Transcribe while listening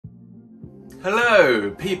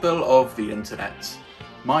Hello, people of the internet.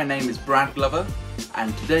 My name is Brad Glover,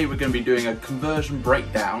 and today we're going to be doing a conversion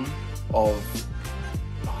breakdown of,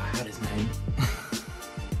 I had his name,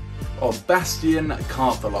 of Bastian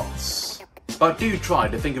Carthalos. But do try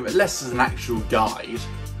to think of it less as an actual guide,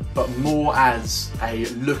 but more as a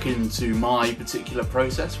look into my particular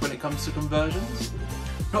process when it comes to conversions.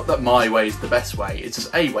 Not that my way is the best way, it's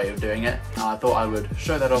just a way of doing it, and I thought I would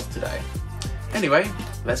show that off today. Anyway,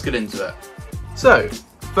 let's get into it. So,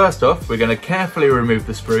 first off, we're going to carefully remove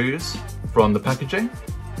the sprues from the packaging,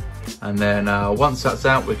 and then once that's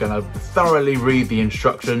out, we're going to thoroughly read the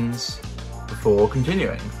instructions before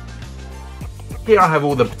continuing. Here I have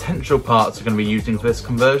all the potential parts I'm going to be using for this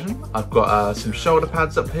conversion. I've got some shoulder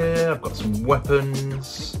pads up here, I've got some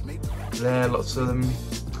weapons there, lots of them.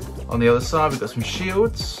 On the other side, we've got some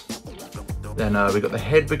shields. Then we've got the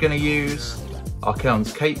head we're going to use,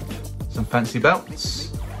 Archaon's cape, some fancy belts,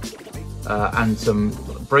 and some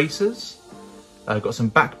braces. Got some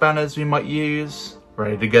back banners we might use,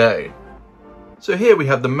 ready to go. So here we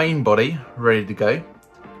have the main body ready to go,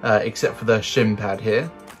 except for the shin pad here,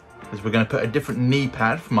 because we're going to put a different knee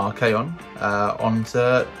pad from Archaon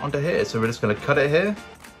onto here. So we're just going to cut it here,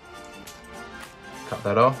 cut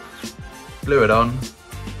that off, glue it on,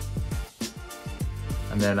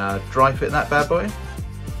 and then dry fit that bad boy.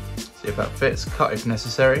 See if that fits, cut if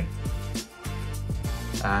necessary.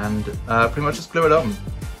 And pretty much just glue it on.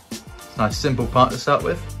 It's a nice simple part to start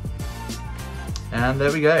with. And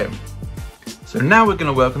there we go. So now we're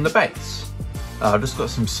going to work on the base. I've just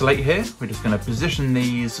got some slate here. We're just going to position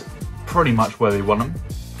these pretty much where we want them.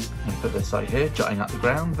 I'm going to put this like here, jutting out the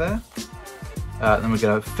ground there. Then we're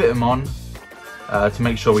going to fit them on to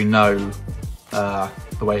make sure we know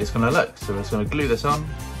the way it's going to look. So we're just going to glue this on.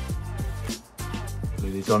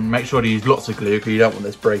 Glue these on. Make sure to use lots of glue because you don't want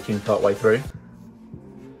this breaking part way through.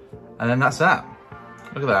 And then that's that.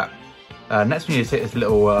 Look at that. Next we need to take this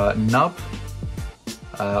little nub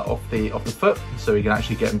off the foot so we can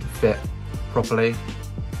actually get them to fit properly.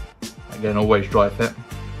 Again, always dry fit.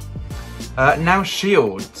 Now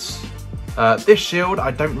shields. This shield I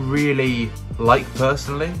don't really like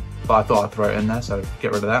personally, but I thought I'd throw it in there, so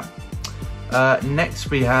get rid of that. Next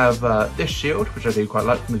we have this shield, which I do quite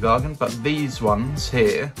like from the Gargan, but these ones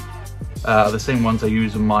here are the same ones I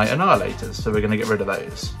use on my Annihilators, so we're going to get rid of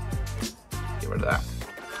those. Rid of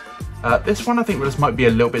that. This one I think this might be a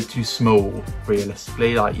little bit too small,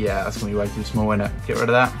 realistically. Like, yeah, that's gonna be way too small, isn't it? Get rid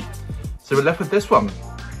of that. So we're left with this one.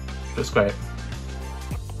 Looks great.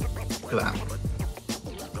 Look at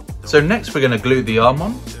that. So next we're gonna glue the arm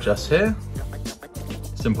on, just here.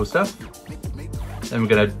 Simple stuff. Then we're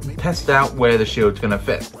gonna test out where the shield's gonna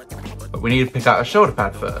fit. But we need to pick out a shoulder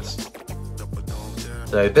pad first.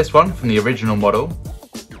 So this one from the original model,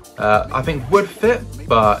 I think would fit,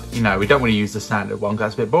 but you know, we don't want to use the standard one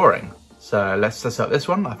because that's a bit boring. So let's test out this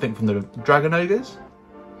one, I think from the Dragon Ogres.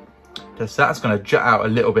 Just that's going to jut out a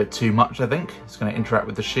little bit too much, I think. It's going to interact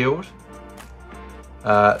with the shield.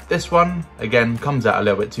 This one, again, comes out a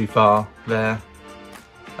little bit too far there.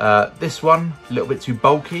 This one, a little bit too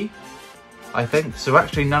bulky, I think. So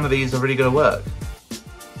actually none of these are really going to work.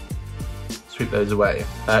 Sweep those away.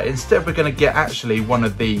 Instead we're going to get actually one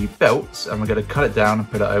of the belts and we're going to cut it down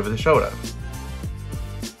and put it over the shoulder.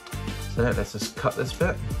 So let's just cut this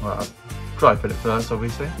bit. Well, I'll dry fit it first,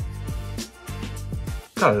 obviously.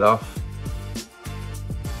 Cut it off.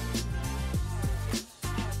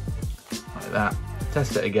 Like that.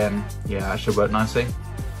 Test it again. Yeah, that should work nicely.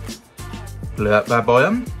 Glue that bad boy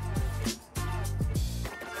on.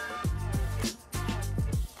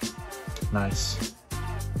 Nice.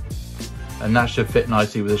 And that should fit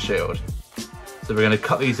nicely with the shield. So we're going to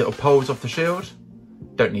cut these little poles off the shield.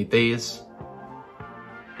 Don't need these.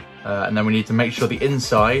 And then we need to make sure the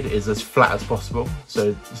inside is as flat as possible,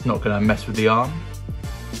 so it's not going to mess with the arm.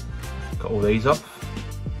 Got all these off.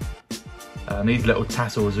 And these little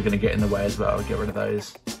tassels are going to get in the way as well. I'll get rid of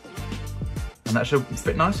those. And that should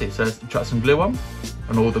fit nicely. So let's chuck some glue on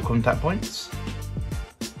all the contact points.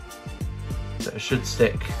 So it should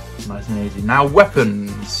stick nice and easy. Now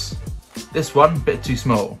weapons. This one, a bit too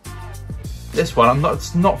small. This one, I'm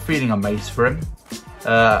not feeling a mace for him.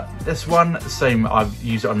 This one, same, I've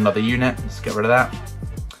used it on another unit, let's get rid of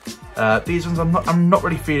that. These ones, I'm not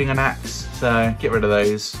really feeling an axe, so get rid of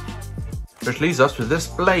those. Which leaves us with this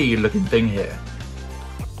blade looking thing here.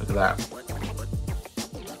 Look at that.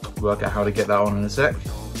 Work out how to get that on in a sec.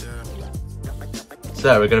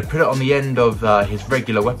 So we're going to put it on the end of his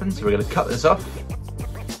regular weapon, so we're going to cut this off.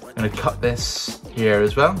 I'm going to cut this here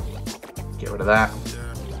as well. Get rid of that.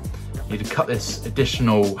 Need to cut this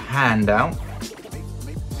additional hand out.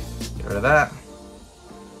 Get rid of that.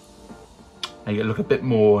 make it look a bit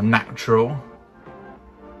more natural.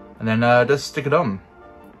 And then just stick it on.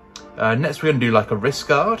 Next we're going to do like a wrist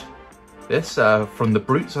guard. This from the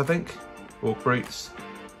Brutes, I think. Orc Brutes.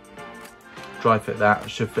 Dry fit that,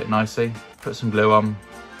 should fit nicely. Put some glue on.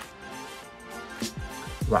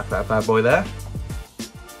 Whack that bad boy there.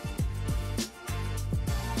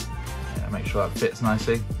 Yeah, make sure that fits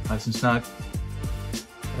nicely, nice and snug.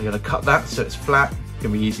 We're going to cut that so it's flat. It's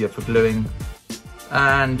going to be easier for gluing.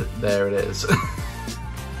 And there it is.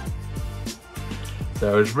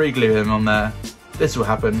 So I'll just re-glue him on there. This will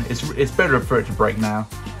happen. It's better for it to break now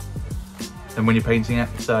than when you're painting it.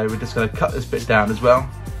 So we're just going to cut this bit down as well.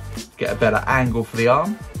 Get a better angle for the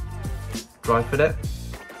arm. Dry fit it.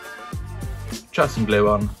 Chuck some glue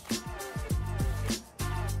on.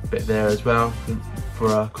 A bit there as well for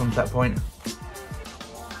a contact point.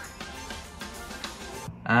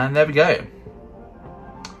 And there we go.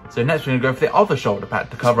 So next we're going to go for the other shoulder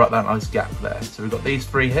pad to cover up that nice gap there. So we've got these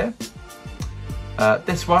three here.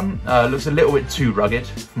 This one looks a little bit too rugged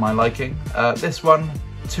for my liking. This one,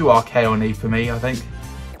 too archaon-y for me, I think.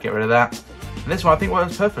 Get rid of that. And this one I think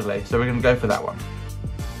works perfectly, so we're going to go for that one.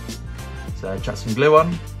 So chuck some glue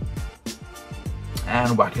on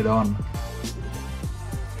and whack it on.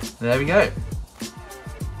 There we go.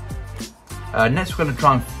 Next we're going to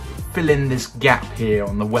try and fill in this gap here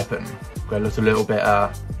on the weapon. It looks a little bit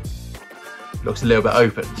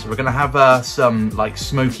open. So we're going to have some like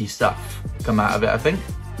smoky stuff come out of it, I think.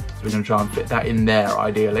 So we're going to try and fit that in there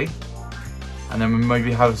ideally. And then we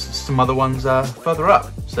maybe have some other ones further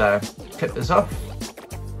up. So clip this off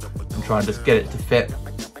and try and just get it to fit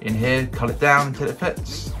in here. Cut it down until it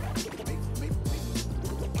fits.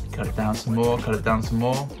 Cut it down some more, cut it down some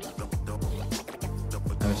more. And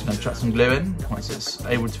we're just going to chuck some glue in once it's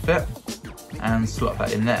able to fit and slot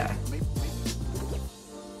that in there.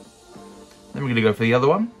 Then we're going to go for the other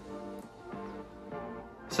one.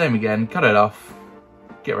 Same again, cut it off,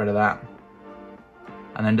 get rid of that.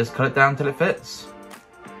 And then just cut it down till it fits.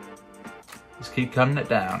 Just keep cutting it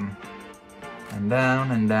down. And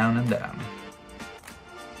down and down and down.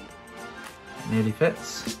 It nearly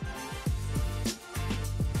fits.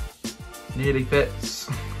 Nearly fits.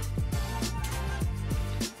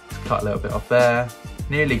 Just cut a little bit off there.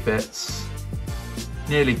 Nearly fits.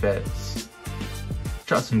 Nearly fits.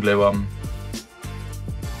 Chuck some glue on.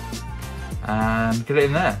 And get it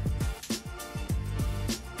in there.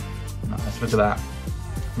 Nice, look at that.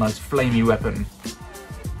 Nice flamey weapon.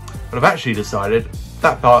 But I've actually decided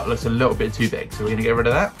that part looks a little bit too big, so we're going to get rid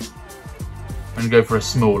of that. I'm going to go for a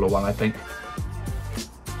smaller one, I think.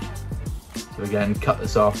 So again, cut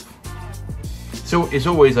this off. So it's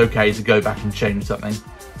always okay to go back and change something.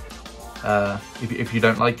 If you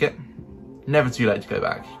don't like it, never too late to go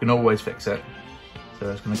back. You can always fix it. So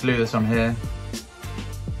I'm just going to glue this on here,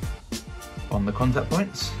 on the contact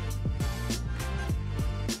points,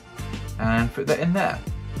 and fit that in there.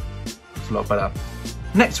 It's a lot better.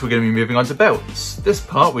 Next we're going to be moving on to belts. This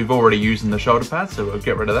part we've already used in the shoulder pad, so we'll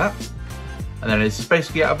get rid of that. And then it's just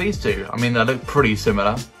basically out of these two. I mean, they look pretty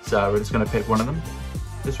similar, so we're just going to pick one of them.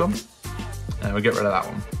 This one. And we'll get rid of that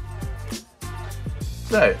one.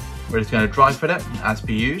 So we're just going to dry fit it as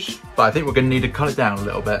per usual. But I think we're going to need to cut it down a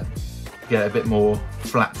little bit to get it a bit more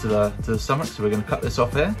flat to the stomach. So we're going to cut this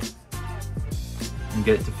off here and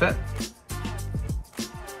get it to fit.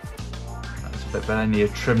 That's a bit better. I need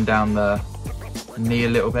to trim down the knee a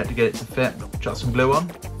little bit to get it to fit. Chuck some glue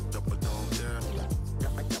on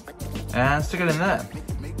and stick it in there.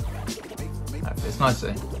 That fits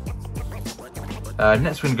nicely.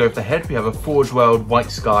 Next we're going to go for the head. We have a Forge World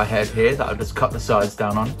White Scar head here that I've just cut the sides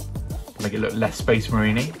down on to make it look less Space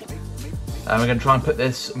Marine-y. We're going to try and put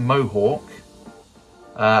this mohawk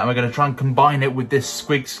and we're going to try and combine it with this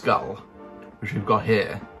squig skull which we've got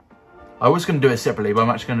here. I was going to do it separately, but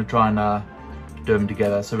I'm actually going to try and do them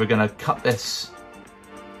together. So we're going to cut this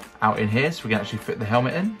out in here so we can actually fit the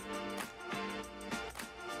helmet in.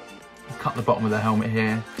 Cut the bottom of the helmet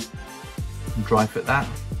here and dry fit that.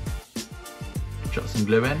 Chuck some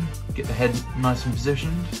glue in, get the head nice and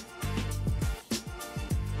positioned,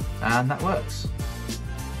 and that works.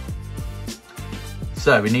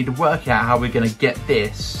 So we need to work out how we're going to get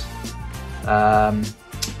this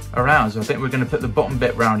around. So I think we're going to put the bottom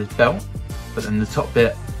bit around his belt, but then the top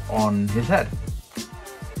bit on his head.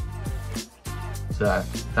 So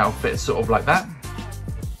that'll fit sort of like that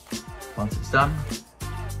once it's done.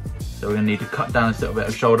 So we're going to need to cut down this little bit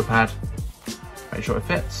of shoulder pad, make sure it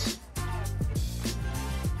fits.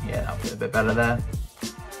 Yeah, that'll fit a bit better there.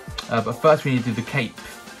 But first we need to do the cape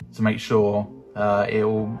to make sure it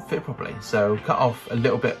will fit properly. So cut off a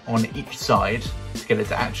little bit on each side to get it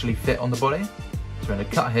to actually fit on the body. So we're going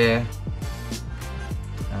to cut here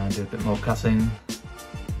And do a bit more cutting.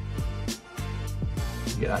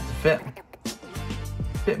 Get that to fit.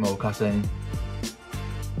 Bit more cutting.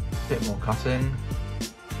 Bit more cutting.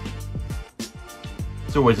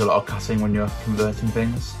 There's always a lot of cutting when you're converting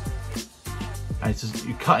things. And it's just,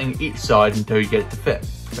 you're cutting each side until you get it to fit,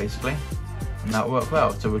 basically. And that'll work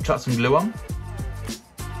well. So we'll chuck some glue on.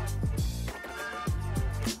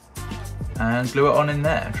 And glue it on in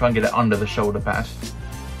there. Try and get it under the shoulder pad.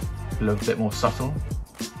 A little bit more subtle.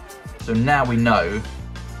 So now we know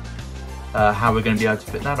how we're going to be able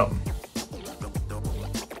to fit that on.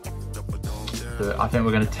 So I think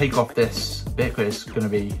we're going to take off this bit because it's going to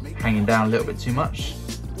be hanging down a little bit too much.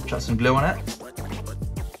 Chuck some glue on it.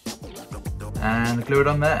 And glue it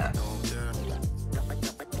on there.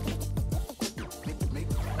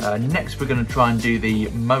 Next we're going to try and do the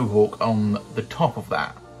mohawk on the top of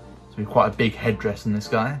that. So we've quite a big headdress in this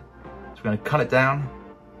guy. So we're going to cut it down.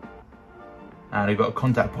 And we've got a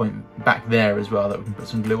contact point back there as well that we can put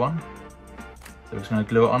some glue on. So we're just going to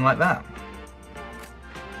glue it on like that.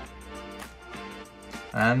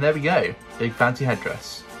 And there we go, big fancy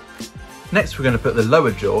headdress. Next we're going to put the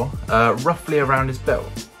lower jaw roughly around his belt.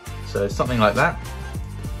 So something like that.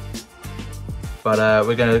 But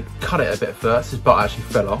we're going to cut it a bit first. His butt actually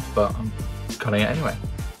fell off, but I'm cutting it anyway.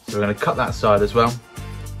 So we're going to cut that side as well.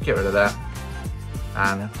 Get rid of that.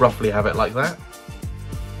 And roughly have it like that.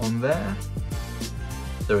 On there.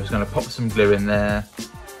 So we're just going to pop some glue in there.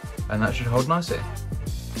 And that should hold nicely.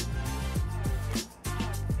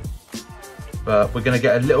 But we're going to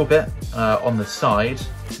get a little bit on the side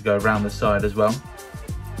to go around the side as well.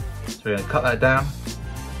 So we're going to cut that down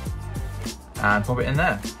and pop it in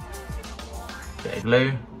there. Bit of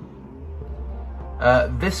glue.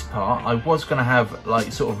 This part I was going to have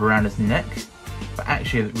like sort of around his neck, but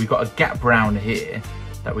actually we've got a gap round here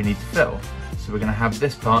that we need to fill. So we're going to have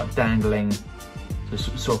this part dangling to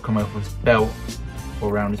sort of come over his belt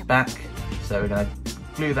or around his back. So we're going to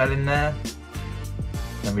glue that in there.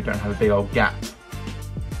 Then we don't have a big old gap.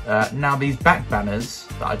 Now these back banners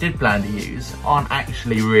that I did plan to use aren't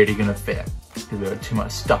actually really going to fit because we've got too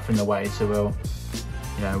much stuff in the way. So we'll,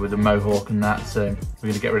 you know, with the mohawk and that, so we're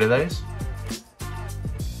going to get rid of those.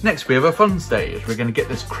 Next we have a fun stage. We're going to get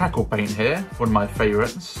this crackle paint here, one of my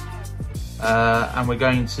favourites. And we're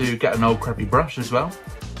going to get an old crappy brush as well.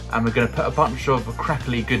 And we're going to put a bunch of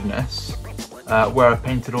crackly goodness where I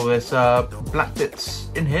painted all this black bits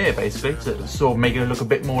in here basically to sort of make it look a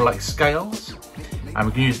bit more like scales. And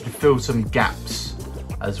we can use it to fill some gaps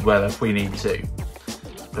as well if we need to.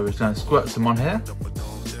 So we're just going to squirt some on here,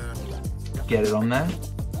 get it on there,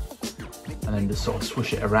 and then just sort of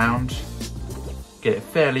swish it around. Get it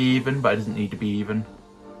fairly even, but it doesn't need to be even.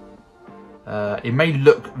 It may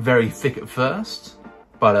look very thick at first,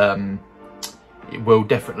 but it will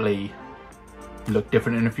definitely look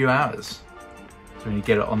different in a few hours. So we need to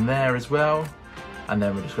get it on there as well, and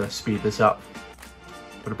then we're just going to speed this up.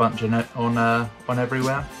 Put a bunch in it on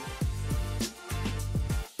everywhere.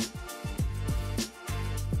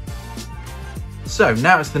 So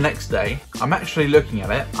now it's the next day. I'm actually looking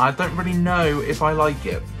at it. I don't really know if I like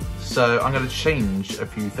it. So I'm going to change a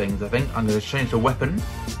few things, I think. I'm going to change the weapon.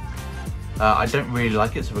 I don't really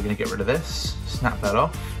like it, so we're going to get rid of this. Snap that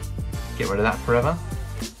off. Get rid of that forever.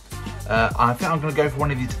 I think I'm going to go for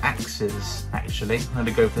one of these axes, actually. I'm going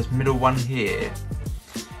to go for this middle one here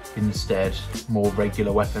instead. More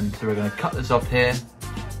regular weapon. So we're going to cut this off here.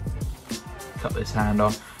 Cut this hand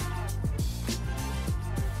off.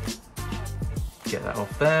 Get that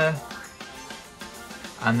off there.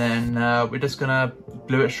 And then we're just going to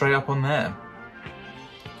glue it straight up on there.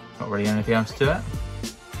 Not really anything else to it.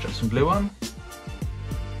 Chuck some glue on.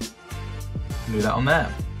 Glue that on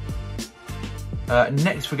there.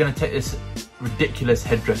 Next we're going to take this ridiculous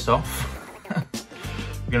headdress off.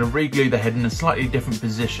 We're going to re-glue the head in a slightly different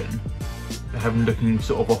position. Have him looking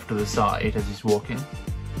sort of off to the side as he's walking.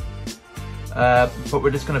 But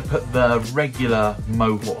we're just going to put the regular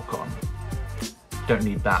mohawk on. Don't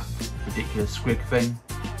need that ridiculous squig thing.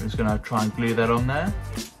 We're just going to try and glue that on there.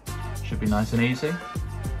 Should be nice and easy.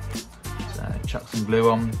 So chuck some glue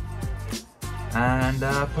on and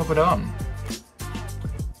pop it on.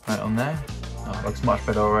 Right on there. Oh, it looks much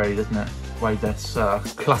better already, doesn't it? Way less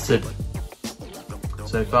cluttered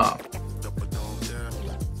so far.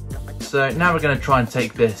 So now we're going to try and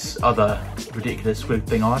take this other ridiculous squig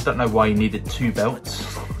thing on. I don't know why you needed 2 belts.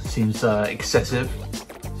 Seems excessive.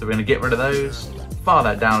 So we're going to get rid of those. Fire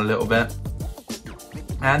that down a little bit.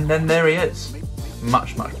 And then there he is.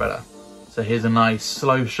 Much, much better. So here's a nice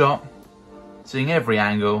slow shot. Seeing every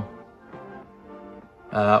angle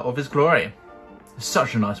of his glory. It's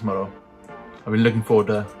such a nice model. I've been looking forward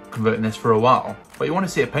to converting this for a while, but you want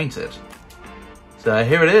to see it painted. So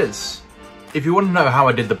here it is. If you want to know how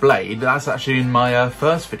I did the blade, that's actually in my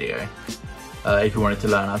first video, if you wanted to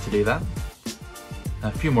learn how to do that.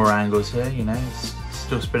 A few more angles here, you know, it's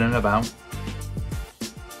still spinning about.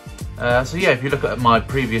 So yeah, if you look at my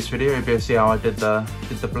previous video, you'll be able to see how I did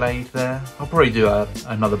the blade there. I'll probably do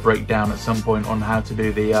another breakdown at some point on how to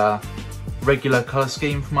do the regular colour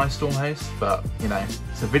scheme for my storm host, but you know,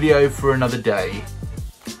 it's a video for another day.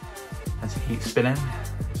 As it keeps spinning,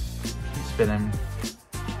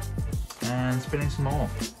 and spinning some more.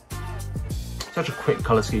 Such a quick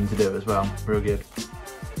colour scheme to do as well, real good.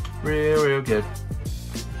 Real good.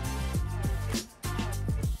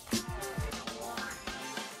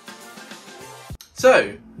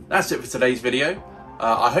 So, that's it for today's video.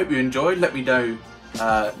 I hope you enjoyed. Let me know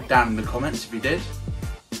down in the comments if you did,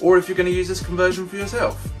 or if you're going to use this conversion for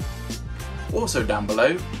yourself. Also down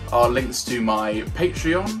below are links to my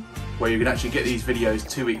Patreon, where you can actually get these videos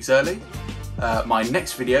 2 weeks early. My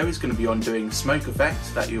next video is going to be on doing smoke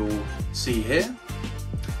effect that you'll see here.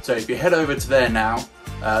 So if you head over to there now,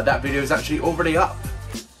 that video is actually already up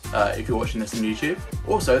if you're watching this on YouTube.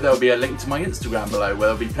 Also, there'll be a link to my Instagram below where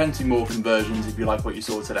there'll be plenty more conversions if you like what you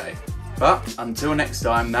saw today. But until next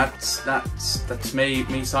time, that's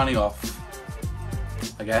me signing off,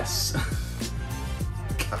 I guess.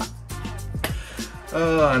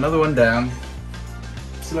 Oh, another one down.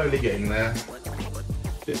 Slowly getting there,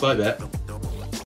 bit by bit.